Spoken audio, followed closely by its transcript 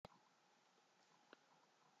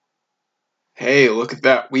Hey, look at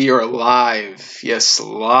that. We are live. Yes,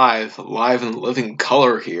 live in living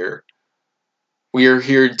color here. We are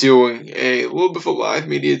here doing a little bit of a live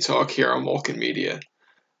media talk here on Vulcan Media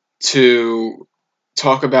to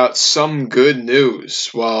talk about some good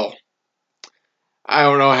news. Well, I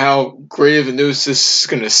don't know how great of a news this is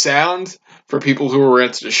going to sound for people who were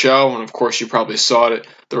into the show, and of course you probably saw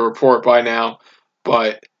the report by now,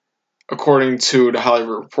 but according to the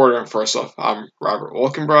Hollywood Reporter, and first off, I'm Robert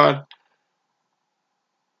Wolkenbrod.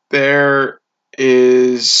 There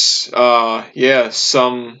is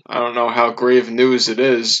some, I don't know how grave news it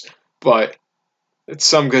is, but it's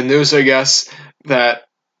some good news, I guess, that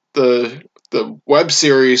the web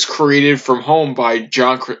series created from home by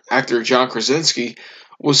actor John Krasinski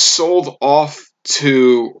was sold off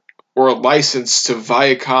to or licensed to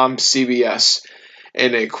Viacom CBS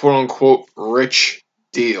in a quote unquote rich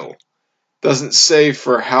deal. Doesn't say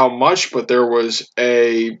for how much, but there was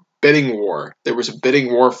a bidding war. There was a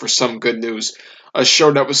bidding war for some good news. A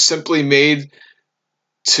show that was simply made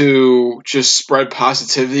to just spread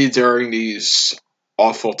positivity during these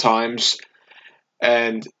awful times.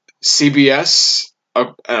 And CBS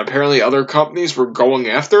and apparently other companies were going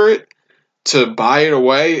after it to buy it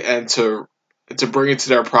away and to bring it to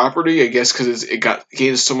their property. I guess because it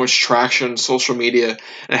gained so much traction on social media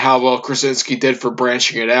and how well Krasinski did for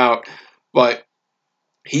branching it out. But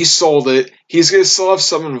he sold it. He's going to still have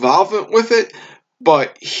some involvement with it,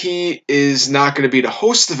 but he is not going to be the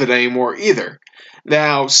host of it anymore either.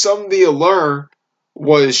 Now, some of the allure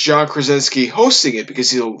was John Krasinski hosting it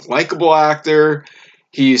because he's a likable actor,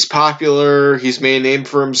 he's popular, he's made a name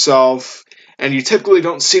for himself, and you typically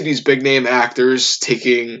don't see these big name actors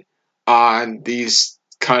taking on these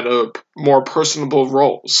kind of more personable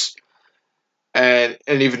roles. And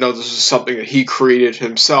even though this is something that he created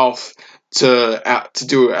himself to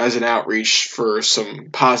do as an outreach for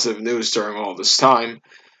some positive news during all this time,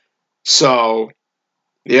 so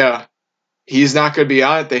yeah, he's not going to be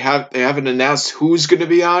on it. They haven't announced who's going to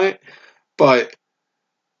be on it, but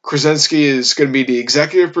Krasinski is going to be the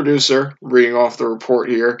executive producer. Reading off the report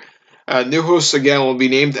here, new hosts again will be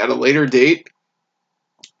named at a later date.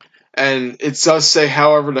 And it does say,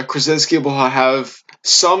 however, that Krasinski will have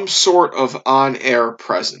some sort of on-air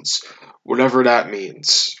presence, whatever that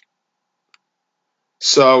means.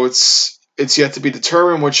 So it's yet to be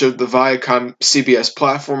determined which of the Viacom CBS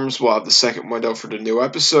platforms will have the second window for the new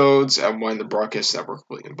episodes and when the broadcast network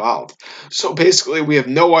will be involved. So basically, we have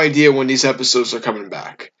no idea when these episodes are coming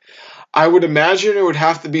back. I would imagine it would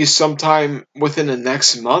have to be sometime within the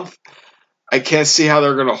next month. I can't see how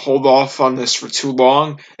they're going to hold off on this for too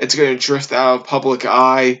long. It's going to drift out of public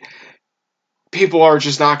eye. People are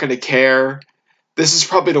just not going to care. This is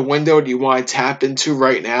probably the window that you want to tap into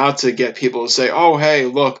right now to get people to say, oh, hey,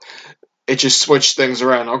 look, it just switched things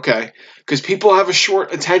around. Okay. Because people have a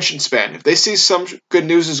short attention span. If they see some good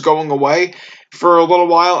news is going away for a little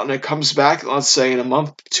while and it comes back, let's say in a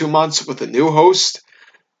month, 2 months with a new host,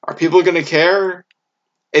 are people going to care?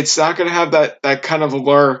 It's not going to have that kind of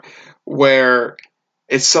allure where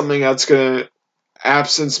it's something that's going to,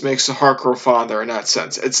 absence makes the heart grow fonder in that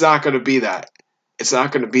sense. It's not going to be that. It's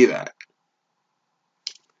not going to be that.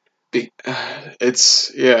 I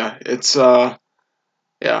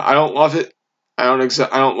don't love it. I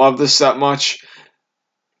don't love this that much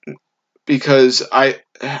because I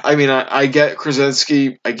get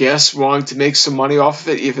Krasinski, I guess, wanting to make some money off of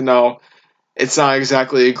it, even though it's not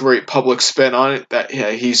exactly a great public spin on it that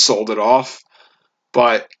he sold it off.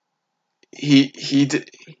 But he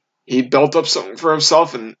built up something for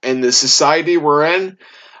himself, and in the society we're in,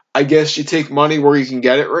 I guess you take money where you can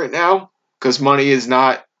get it right now, because money is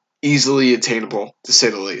not easily attainable, to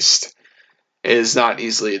say the least. It is not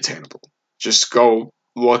easily attainable. Just go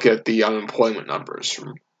look at the unemployment numbers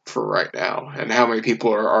for right now, and how many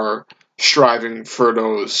people are striving for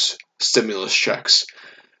those stimulus checks.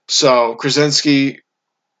 So Krasinski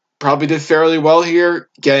probably did fairly well here,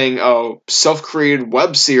 getting a self-created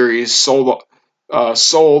web series sold,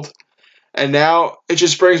 and now it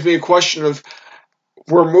just brings me a question of,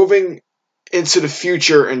 we're moving into the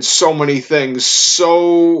future in so many things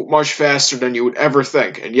so much faster than you would ever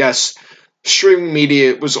think. And yes, streaming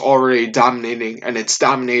media was already dominating, and it's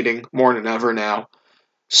dominating more than ever now.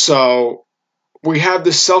 So we have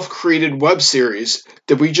this self-created web series.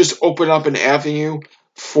 Did we just open up an avenue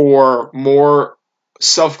for more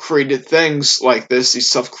self-created things like this, these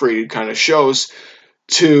self-created kind of shows,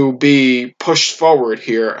 to be pushed forward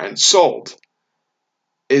here and sold?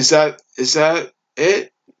 Is that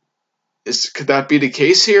it? Could that be the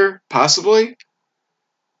case here? Possibly.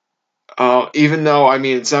 Even though, I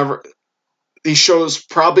mean, these shows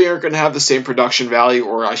probably aren't going to have the same production value,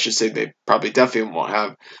 or I should say they probably definitely won't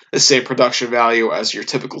have the same production value as your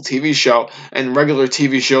typical TV show, and regular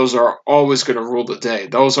TV shows are always going to rule the day.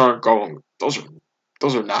 Those are not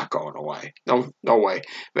going away. No way.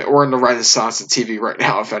 We're in the renaissance of TV right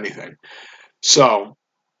now, if anything. So,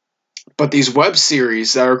 but these web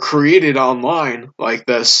series that are created online like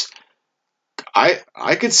this,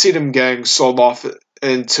 I could see them getting sold off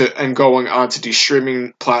and going onto these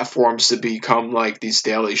streaming platforms to become like these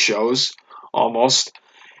daily shows almost.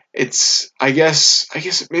 It's I guess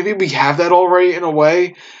maybe we have that already in a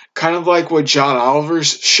way, kind of like what John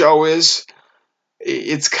Oliver's show is.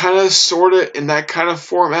 It's kind of sort of in that kind of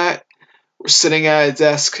format. We're sitting at a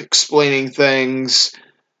desk explaining things,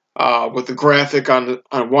 with the graphic on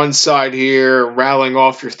one side here, rattling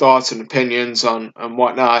off your thoughts and opinions on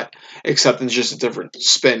whatnot, except in just a different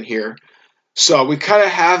spin here. So we kind of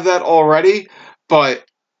have that already, but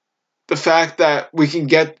the fact that we can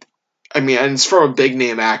get, I mean, and it's from a big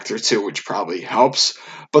name actor too, which probably helps,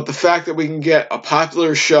 but the fact that we can get a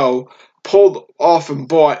popular show pulled off and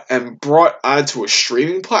bought and brought onto a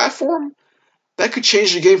streaming platform, that could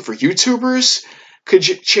change the game for YouTubers, could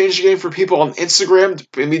change the game for people on Instagram,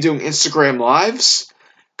 maybe doing Instagram lives,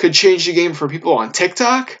 could change the game for people on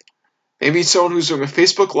TikTok, maybe someone who's doing a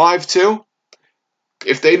Facebook live too.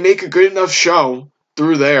 If they make a good enough show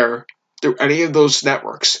through there, through any of those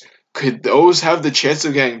networks, could those have the chance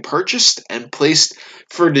of getting purchased and placed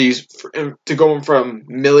to go from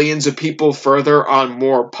millions of people further on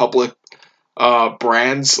more public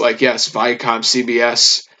brands like, yes, Viacom,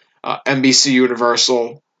 CBS, NBC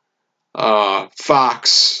Universal,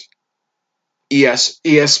 Fox,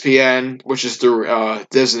 ESPN, which is through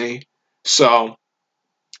Disney. So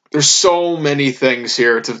there's so many things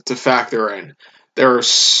here to factor in.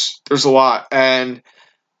 There's a lot, and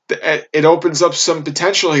it opens up some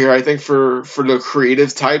potential here. I think for the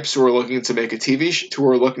creative types who are looking to make who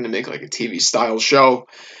are looking to make like a TV style show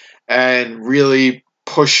and really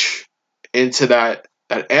push into that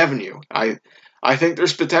avenue. I think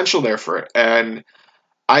there's potential there for it, and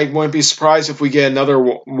I wouldn't be surprised if we get another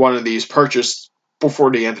one of these purchased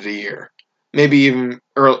before the end of the year, maybe even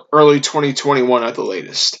early 2021 at the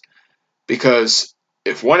latest. Because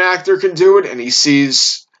if one actor can do it and he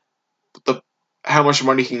sees the how much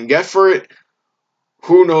money he can get for it,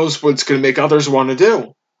 who knows what's going to make others want to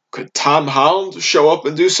do? Could Tom Holland show up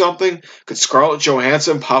and do something? Could Scarlett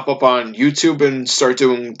Johansson pop up on YouTube and start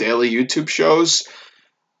doing daily YouTube shows?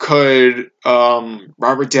 Could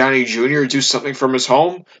Robert Downey Jr. do something from his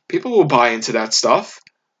home? People will buy into that stuff.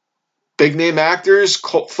 Big name actors,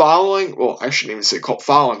 cult following. Well, I shouldn't even say cult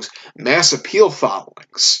followings. Mass appeal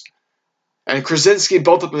followings. And Krasinski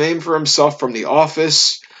built up a name for himself from The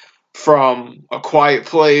Office, from A Quiet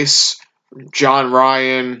Place, John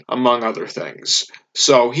Ryan, among other things.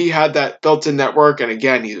 So he had that built-in network, and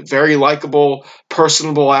again, he's a very likable,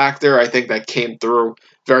 personable actor. I think that came through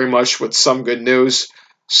very much with Some Good News.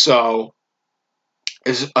 So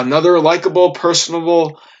is another likable,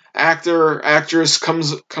 personable actress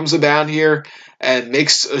comes about here and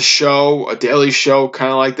makes a daily show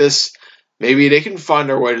kind of like this. Maybe they can find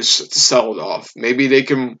their way to sell it off. Maybe they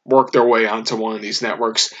can work their way onto one of these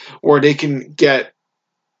networks, or they can get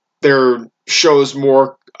their shows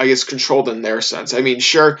more, I guess, controlled in their sense. I mean,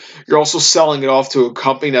 sure, you're also selling it off to a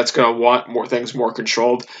company that's going to want more things more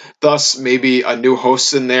controlled. Thus, maybe a new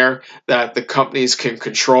host in there that the companies can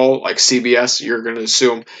control, like CBS, you're going to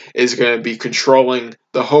assume is going to be controlling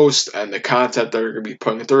the host and the content that they're going to be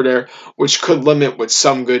putting through there, which could limit what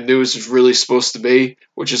Some Good News is really supposed to be,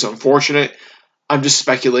 which is unfortunate. I'm just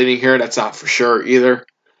speculating here. That's not for sure either.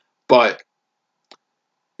 But,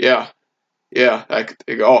 yeah. Yeah,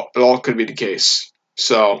 it all could be the case.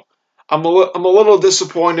 So I'm a little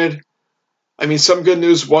disappointed. I mean, Some Good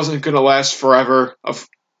News wasn't going to last forever,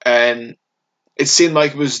 and it seemed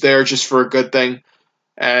like it was there just for a good thing.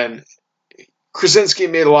 And Krasinski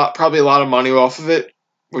made probably a lot of money off of it,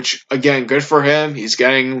 which again, good for him. He's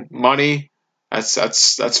getting money.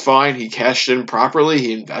 That's fine. He cashed in properly.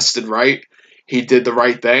 He invested right. He did the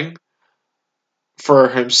right thing for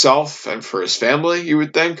himself and for his family. You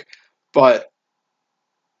would think, but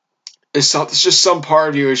it's just some part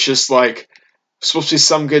of you is just like supposed to be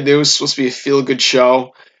Some Good News, supposed to be a feel good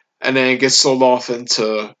show, and then it gets sold off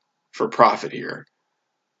into for profit here.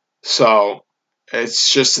 So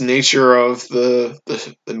it's just the nature of the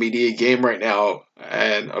media game right now,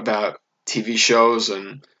 and about TV shows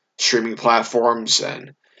and streaming platforms, and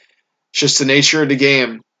it's just the nature of the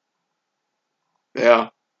game. Yeah,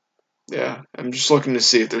 yeah. I'm just looking to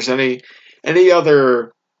see if there's any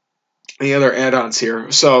other any other add-ons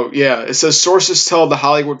here? So yeah, it says sources tell The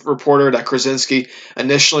Hollywood Reporter that Krasinski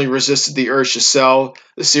initially resisted the urge to sell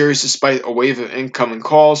the series despite a wave of incoming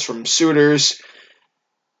calls from suitors.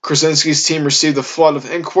 Krasinski's team received a flood of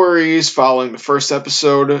inquiries following the first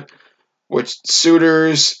episode, which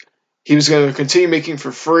suitors he was going to continue making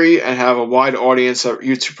for free and have a wide audience that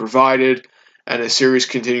YouTube provided, and the series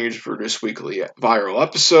continued to produce weekly viral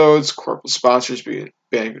episodes. Corporate sponsors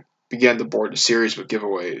began to board the series with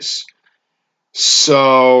giveaways.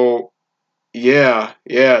 So, yeah,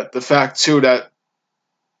 the fact too that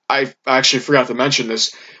I actually forgot to mention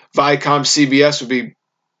this, Viacom CBS would be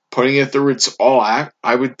putting it through its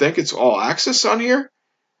I would think it's all access on here.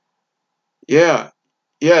 Yeah,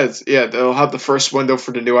 yeah, they'll have the first window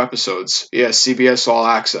for the new episodes. Yeah, CBS All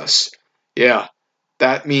Access. Yeah,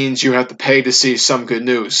 that means you have to pay to see Some Good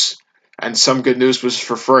News, and Some Good News was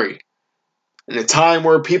for free. In a time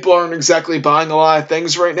where people aren't exactly buying a lot of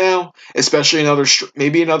things right now, especially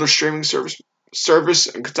maybe another streaming service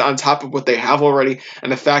on top of what they have already,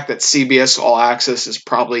 and the fact that CBS All Access is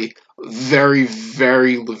probably very,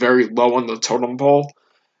 very, very low on the totem pole,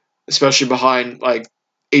 especially behind like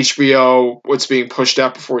HBO, what's being pushed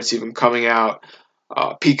out before it's even coming out,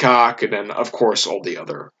 Peacock, and then of course all the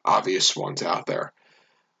other obvious ones out there.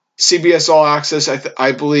 CBS All Access,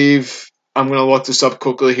 I believe I'm going to look this up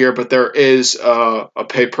quickly here, but there is a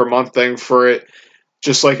pay per month thing for it,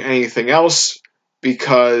 just like anything else,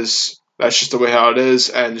 because that's just the way how it is,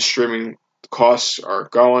 and the streaming costs are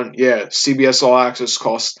going. Yeah, CBS All Access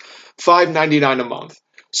costs $5.99 a month,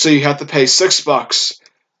 so you have to pay $6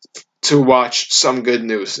 to watch Some Good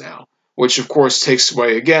News now, which of course takes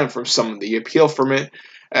away again from some of the appeal from it,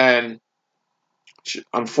 and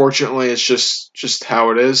unfortunately, it's just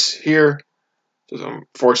how it is here.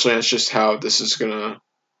 Unfortunately, it's just how this is gonna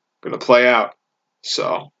play out.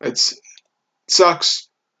 So it sucks.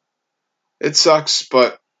 It sucks,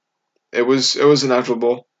 but it was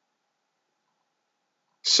inevitable.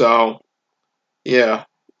 So yeah,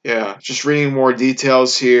 just reading more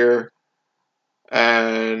details here,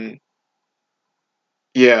 and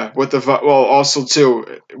yeah, also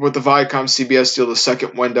too with the Viacom CBS deal, the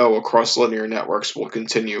second window across linear networks will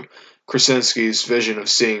continue Krasinski's vision of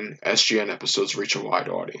seeing SGN episodes reach a wide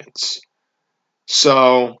audience.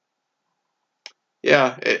 So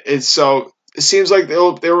yeah, it seems like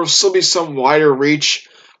there will still be some wider reach,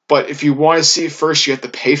 but if you want to see it first, you have to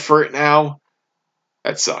pay for it now.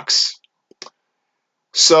 That sucks.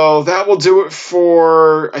 So that will do it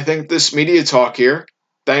for I think this media talk here.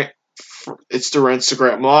 It's through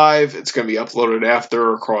Instagram Live. It's going to be uploaded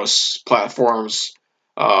after across platforms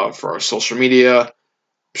for our social media.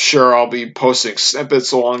 Sure, I'll be posting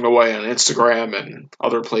snippets along the way on Instagram and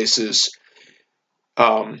other places.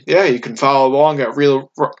 Yeah, you can follow along at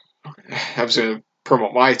Real. I was going to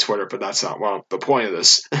promote my Twitter, but that's not the point of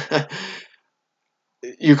this.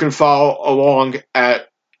 You can follow along at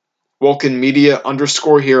Wolken Media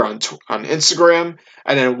 _ here on Instagram,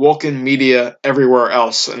 and then Wolken Media everywhere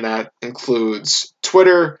else, and that includes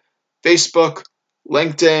Twitter, Facebook,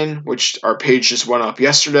 LinkedIn, which our page just went up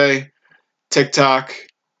yesterday, TikTok.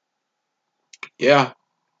 Yeah.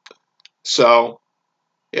 So,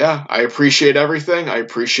 yeah, I appreciate everything. I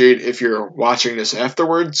appreciate if you're watching this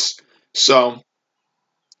afterwards. So,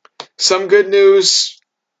 some good news,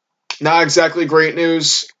 not exactly great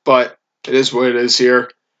news, but it is what it is here.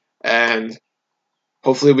 And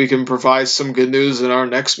hopefully we can provide some good news in our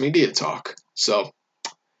next media talk. So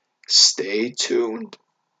stay tuned.